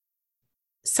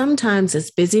Sometimes, as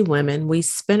busy women, we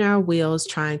spin our wheels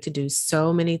trying to do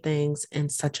so many things in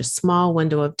such a small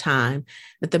window of time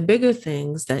that the bigger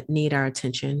things that need our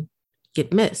attention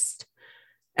get missed.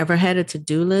 Ever had a to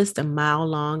do list a mile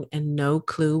long and no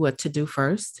clue what to do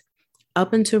first?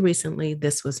 Up until recently,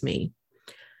 this was me.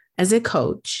 As a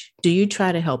coach, do you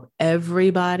try to help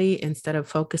everybody instead of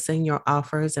focusing your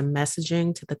offers and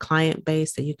messaging to the client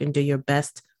base that you can do your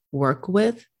best work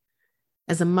with?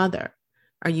 As a mother,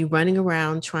 are you running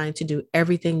around trying to do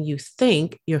everything you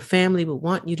think your family would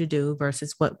want you to do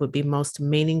versus what would be most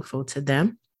meaningful to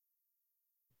them?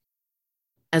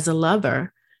 As a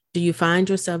lover, do you find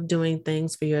yourself doing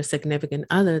things for your significant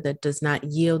other that does not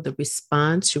yield the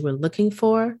response you were looking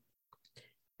for?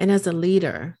 And as a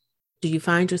leader, do you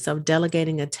find yourself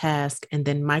delegating a task and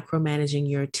then micromanaging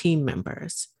your team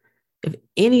members? If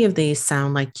any of these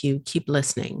sound like you, keep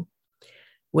listening.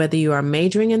 Whether you are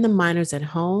majoring in the minors at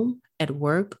home, at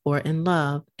work, or in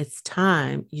love, it's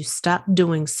time you stop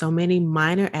doing so many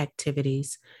minor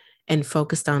activities and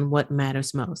focused on what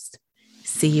matters most.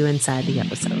 See you inside the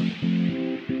episode.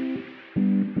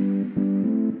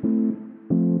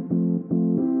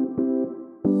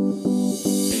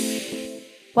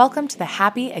 Welcome to the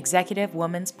Happy Executive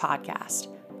Women's Podcast,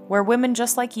 where women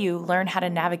just like you learn how to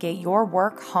navigate your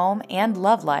work, home, and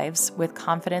love lives with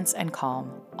confidence and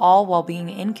calm, all while being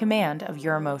in command of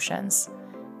your emotions.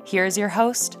 Here's your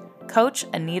host, Coach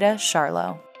Anita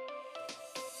Charlo.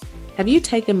 Have you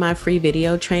taken my free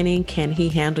video training, Can He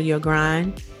Handle Your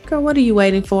Grind? Girl, what are you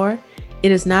waiting for?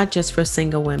 It is not just for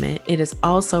single women. It is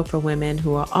also for women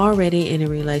who are already in a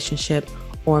relationship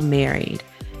or married.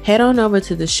 Head on over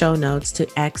to the show notes to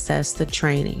access the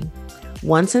training.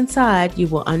 Once inside, you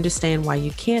will understand why you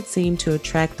can't seem to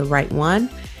attract the right one,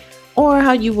 or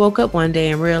how you woke up one day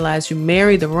and realized you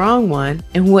married the wrong one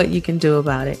and what you can do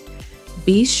about it.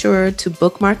 Be sure to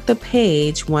bookmark the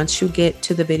page once you get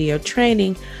to the video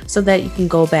training so that you can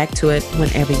go back to it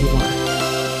whenever you want.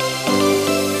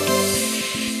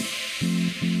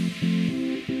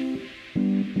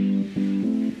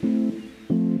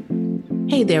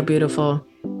 Hey there, beautiful.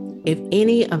 If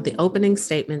any of the opening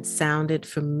statements sounded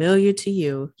familiar to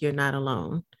you, you're not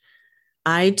alone.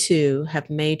 I, too,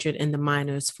 have majored in the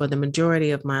minors for the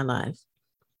majority of my life.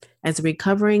 As a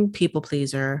recovering people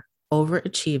pleaser,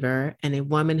 overachiever, and a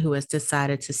woman who has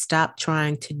decided to stop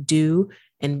trying to do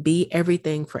and be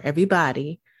everything for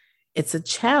everybody, it's a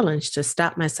challenge to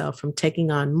stop myself from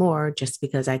taking on more just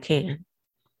because I can.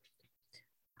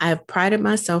 I have prided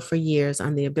myself for years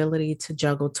on the ability to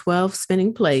juggle 12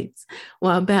 spinning plates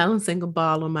while balancing a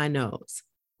ball on my nose.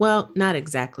 Well, not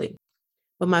exactly,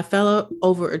 but my fellow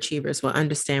overachievers will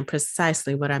understand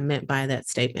precisely what I meant by that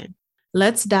statement.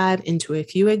 Let's dive into a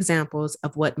few examples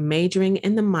of what majoring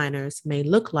in the minors may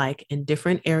look like in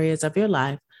different areas of your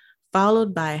life,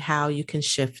 followed by how you can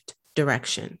shift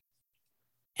direction.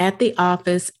 At the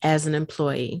office as an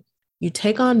employee, you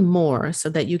take on more so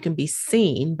that you can be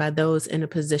seen by those in a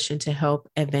position to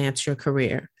help advance your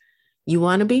career. You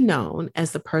want to be known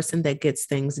as the person that gets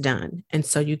things done, and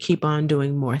so you keep on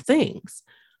doing more things,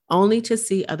 only to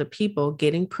see other people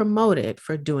getting promoted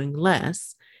for doing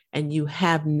less, and you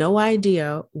have no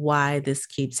idea why this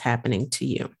keeps happening to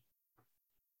you.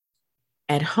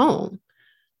 At home,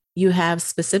 you have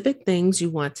specific things you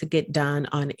want to get done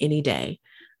on any day,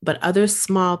 but other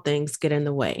small things get in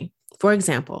the way. For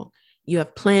example, you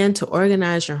have planned to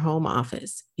organize your home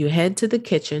office. You head to the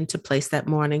kitchen to place that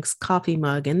morning's coffee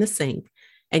mug in the sink,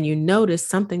 and you notice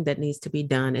something that needs to be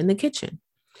done in the kitchen.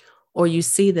 Or you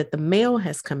see that the mail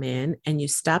has come in and you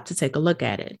stop to take a look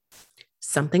at it.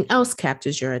 Something else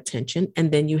captures your attention,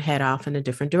 and then you head off in a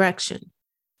different direction.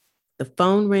 The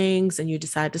phone rings and you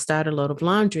decide to start a load of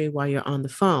laundry while you're on the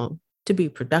phone, to be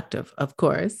productive, of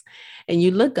course. And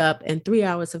you look up and 3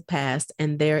 hours have passed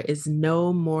and there is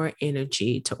no more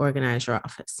energy to organize your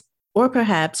office. Or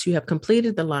perhaps you have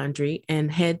completed the laundry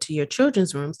and head to your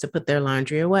children's rooms to put their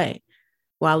laundry away.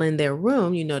 While in their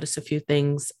room, you notice a few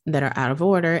things that are out of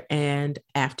order. And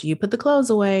after you put the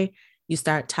clothes away, you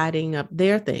start tidying up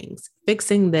their things,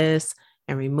 fixing this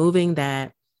and removing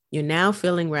that. You're now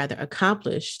feeling rather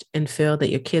accomplished and feel that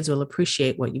your kids will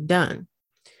appreciate what you've done.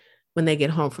 When they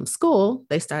get home from school,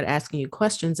 they start asking you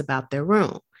questions about their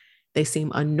room. They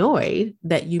seem annoyed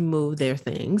that you move their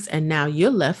things, and now you're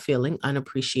left feeling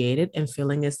unappreciated and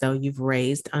feeling as though you've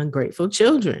raised ungrateful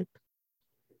children.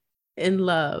 In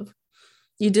love,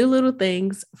 you do little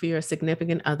things for your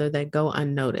significant other that go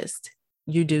unnoticed.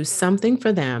 You do something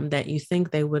for them that you think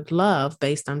they would love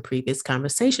based on previous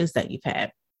conversations that you've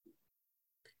had.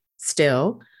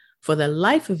 Still, For the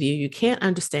life of you, you can't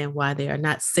understand why they are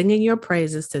not singing your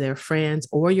praises to their friends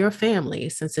or your family,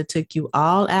 since it took you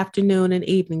all afternoon and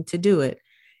evening to do it,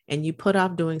 and you put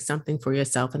off doing something for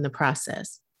yourself in the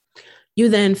process. You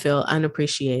then feel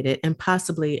unappreciated and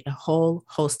possibly a whole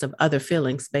host of other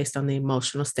feelings based on the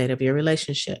emotional state of your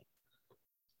relationship.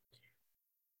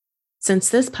 Since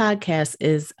this podcast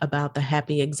is about the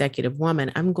happy executive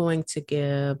woman, I'm going to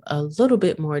give a little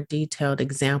bit more detailed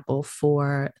example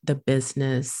for the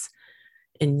business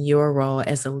in your role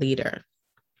as a leader.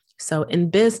 So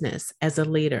in business, as a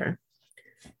leader,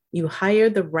 you hire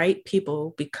the right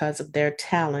people because of their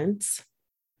talents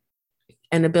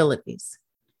and abilities.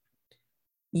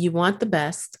 You want the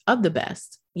best of the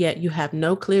best, yet you have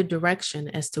no clear direction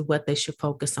as to what they should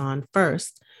focus on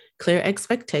first, clear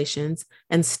expectations,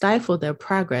 and stifle their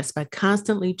progress by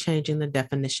constantly changing the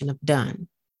definition of done.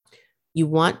 You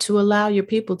want to allow your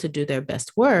people to do their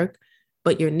best work,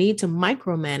 but your need to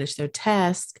micromanage their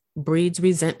tasks breeds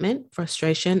resentment,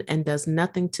 frustration, and does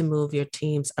nothing to move your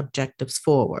team's objectives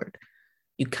forward.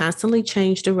 You constantly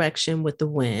change direction with the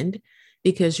wind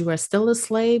because you are still a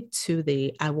slave to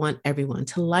the "I want everyone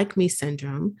to like me"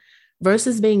 syndrome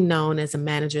versus being known as a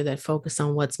manager that focuses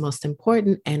on what's most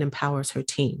important and empowers her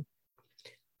team.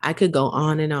 I could go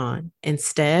on and on.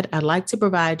 Instead, I'd like to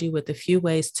provide you with a few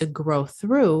ways to grow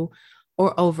through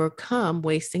or overcome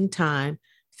wasting time,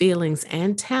 feelings,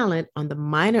 and talent on the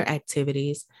minor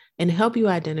activities and help you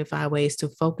identify ways to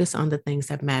focus on the things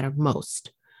that matter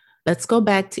most. Let's go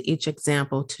back to each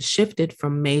example to shift it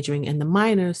from majoring in the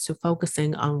minors to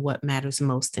focusing on what matters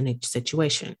most in each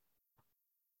situation.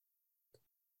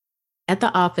 At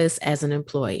the office as an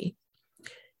employee,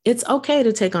 it's okay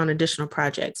to take on additional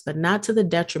projects, but not to the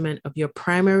detriment of your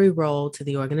primary role to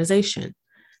the organization.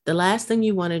 The last thing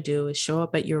you want to do is show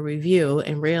up at your review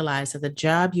and realize that the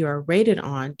job you are rated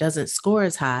on doesn't score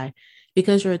as high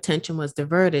because your attention was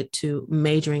diverted to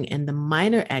majoring in the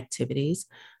minor activities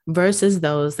versus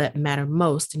those that matter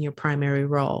most in your primary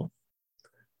role.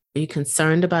 Are you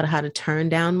concerned about how to turn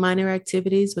down minor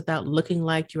activities without looking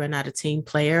like you are not a team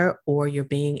player or you're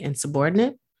being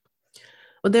insubordinate?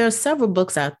 Well, there are several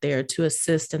books out there to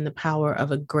assist in the power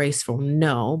of a graceful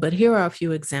no, but here are a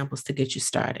few examples to get you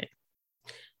started.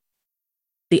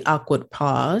 The Awkward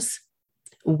Pause,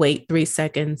 Wait 3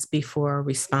 seconds before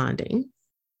responding.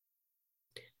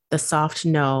 The Soft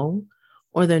No,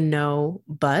 or the No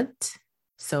But.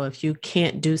 So if you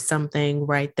can't do something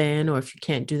right then, or if you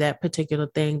can't do that particular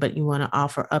thing, but you want to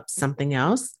offer up something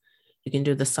else, you can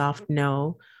do the soft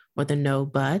no or the no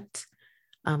but.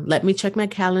 Let me check my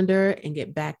calendar and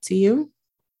get back to you.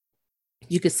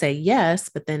 You could say yes,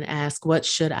 but then ask, what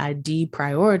should I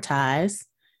deprioritize?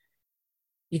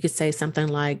 You could say something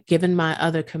like, given my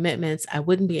other commitments, I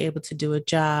wouldn't be able to do a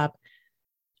job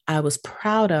I was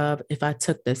proud of if I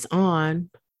took this on.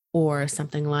 Or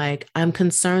something like, I'm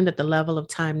concerned that the level of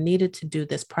time needed to do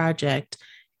this project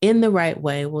in the right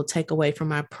way will take away from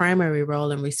my primary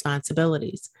role and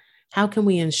responsibilities. How can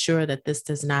we ensure that this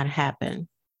does not happen?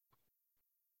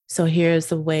 So here's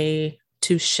the way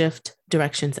to shift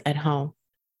directions at home.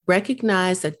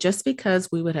 Recognize that just because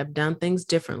we would have done things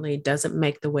differently doesn't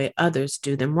make the way others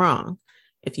do them wrong.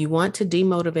 If you want to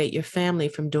demotivate your family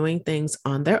from doing things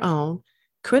on their own,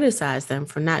 criticize them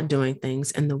for not doing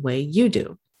things in the way you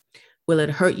do. Will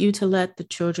it hurt you to let the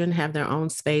children have their own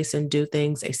space and do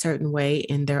things a certain way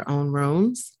in their own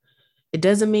rooms? It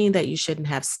doesn't mean that you shouldn't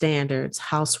have standards,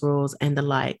 house rules, and the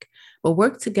like, but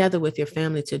work together with your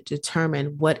family to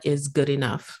determine what is good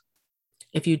enough.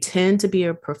 If you tend to be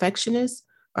a perfectionist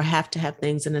or have to have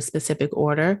things in a specific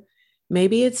order,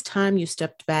 maybe it's time you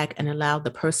stepped back and allowed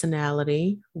the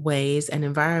personality, ways, and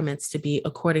environments to be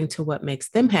according to what makes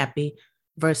them happy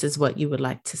versus what you would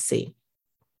like to see.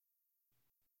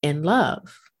 In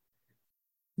love,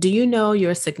 do you know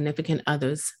your significant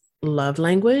other's love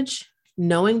language?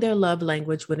 Knowing their love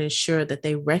language would ensure that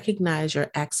they recognize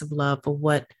your acts of love for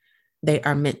what they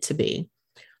are meant to be.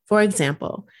 For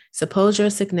example, suppose your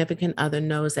significant other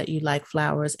knows that you like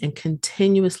flowers and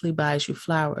continuously buys you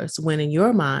flowers, when in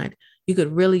your mind, you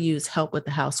could really use help with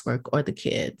the housework or the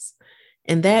kids.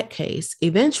 In that case,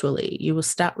 eventually, you will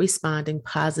stop responding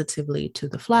positively to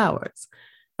the flowers.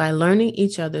 By learning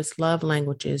each other's love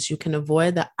languages, you can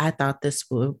avoid the "I thought this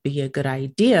would be a good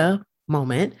idea"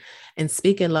 moment and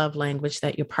speak a love language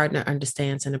that your partner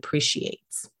understands and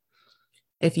appreciates.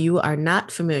 If you are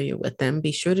not familiar with them,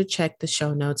 be sure to check the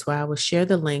show notes where I will share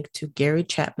the link to Gary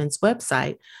Chapman's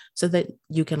website so that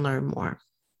you can learn more.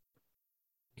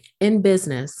 In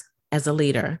business, as a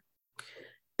leader,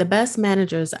 the best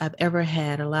managers I've ever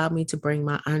had allowed me to bring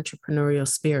my entrepreneurial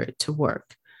spirit to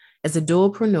work. As a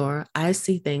dualpreneur, I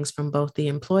see things from both the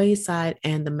employee side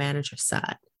and the manager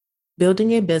side.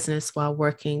 Building a business while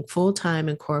working full-time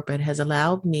in corporate has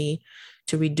allowed me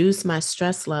to reduce my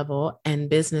stress level and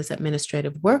business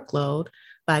administrative workload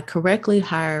by correctly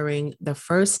hiring the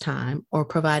first time or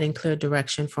providing clear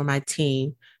direction for my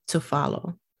team to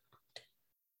follow.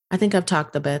 I think I've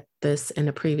talked about this in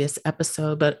a previous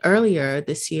episode, but earlier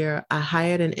this year, I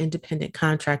hired an independent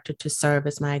contractor to serve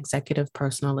as my executive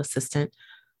personal assistant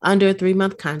under a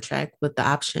 3-month contract with the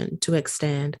option to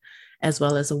extend, as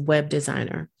well as a web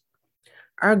designer.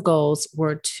 Our goals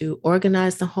were to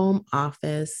organize the home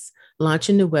office, launch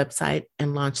a new website,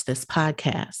 and launch this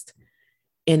podcast.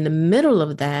 In the middle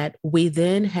of that, we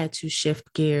then had to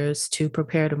shift gears to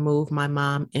prepare to move my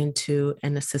mom into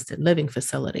an assisted living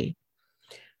facility.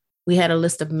 We had a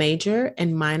list of major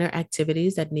and minor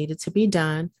activities that needed to be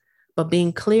done, but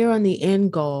being clear on the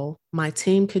end goal, my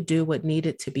team could do what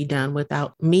needed to be done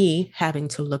without me having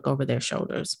to look over their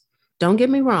shoulders. Don't get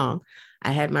me wrong.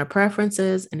 I had my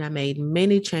preferences and I made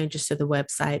many changes to the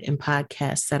website and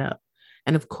podcast setup.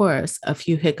 And of course, a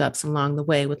few hiccups along the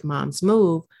way with mom's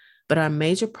move, but our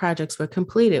major projects were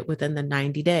completed within the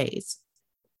 90 days.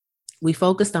 We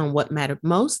focused on what mattered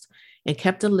most and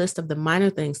kept a list of the minor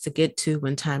things to get to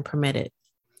when time permitted.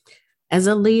 As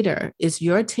a leader, is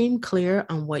your team clear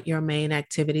on what your main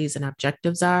activities and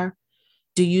objectives are?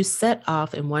 Do you set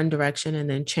off in one direction and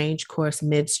then change course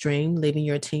midstream, leaving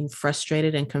your team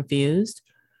frustrated and confused?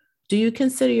 Do you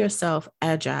consider yourself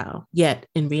agile, yet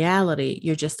in reality,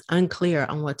 you're just unclear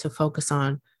on what to focus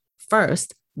on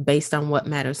first based on what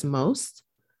matters most?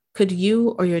 Could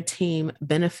you or your team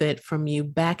benefit from you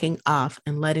backing off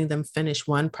and letting them finish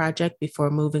one project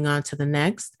before moving on to the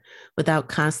next without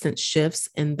constant shifts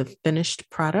in the finished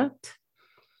product?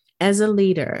 As a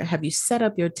leader, have you set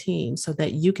up your team so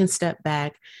that you can step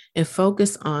back and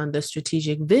focus on the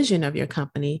strategic vision of your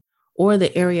company or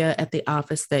the area at the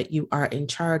office that you are in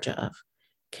charge of?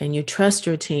 Can you trust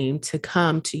your team to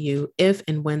come to you if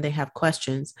and when they have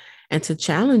questions and to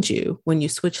challenge you when you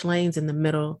switch lanes in the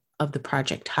middle of the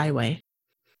project highway?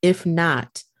 If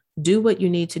not, do what you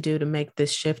need to do to make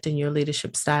this shift in your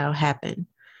leadership style happen.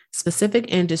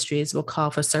 Specific industries will call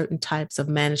for certain types of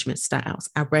management styles.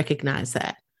 I recognize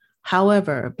that.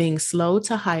 However, being slow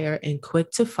to hire and quick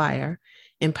to fire,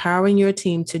 empowering your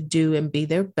team to do and be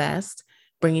their best,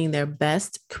 bringing their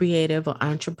best creative or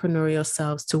entrepreneurial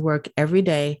selves to work every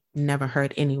day never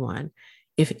hurt anyone.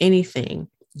 If anything,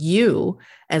 you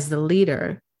as the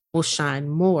leader will shine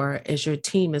more as your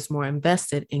team is more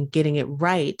invested in getting it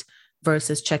right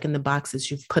versus checking the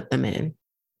boxes you've put them in.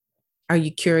 Are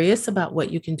you curious about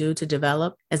what you can do to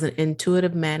develop as an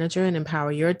intuitive manager and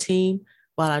empower your team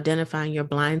while identifying your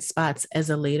blind spots as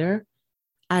a leader?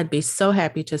 I'd be so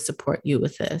happy to support you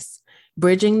with this.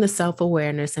 Bridging the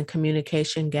self-awareness and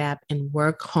communication gap in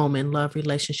work, home, and love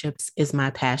relationships is my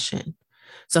passion.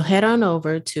 So head on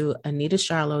over to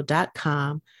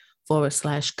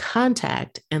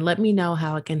anitasharlow.com/contact and let me know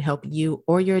how I can help you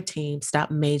or your team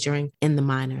stop majoring in the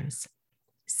minors.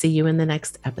 See you in the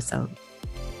next episode.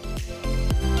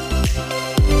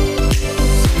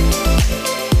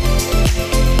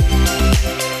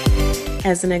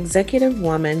 As an executive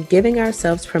woman, giving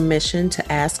ourselves permission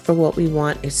to ask for what we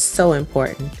want is so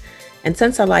important. And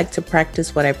since I like to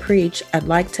practice what I preach, I'd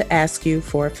like to ask you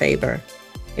for a favor.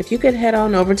 If you could head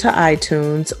on over to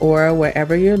iTunes or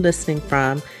wherever you're listening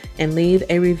from and leave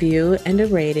a review and a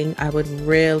rating, I would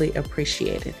really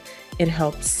appreciate it. It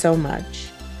helps so much.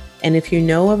 And if you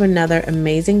know of another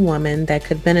amazing woman that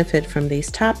could benefit from these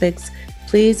topics,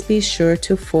 please be sure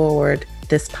to forward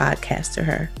this podcast to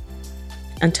her.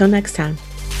 Until next time.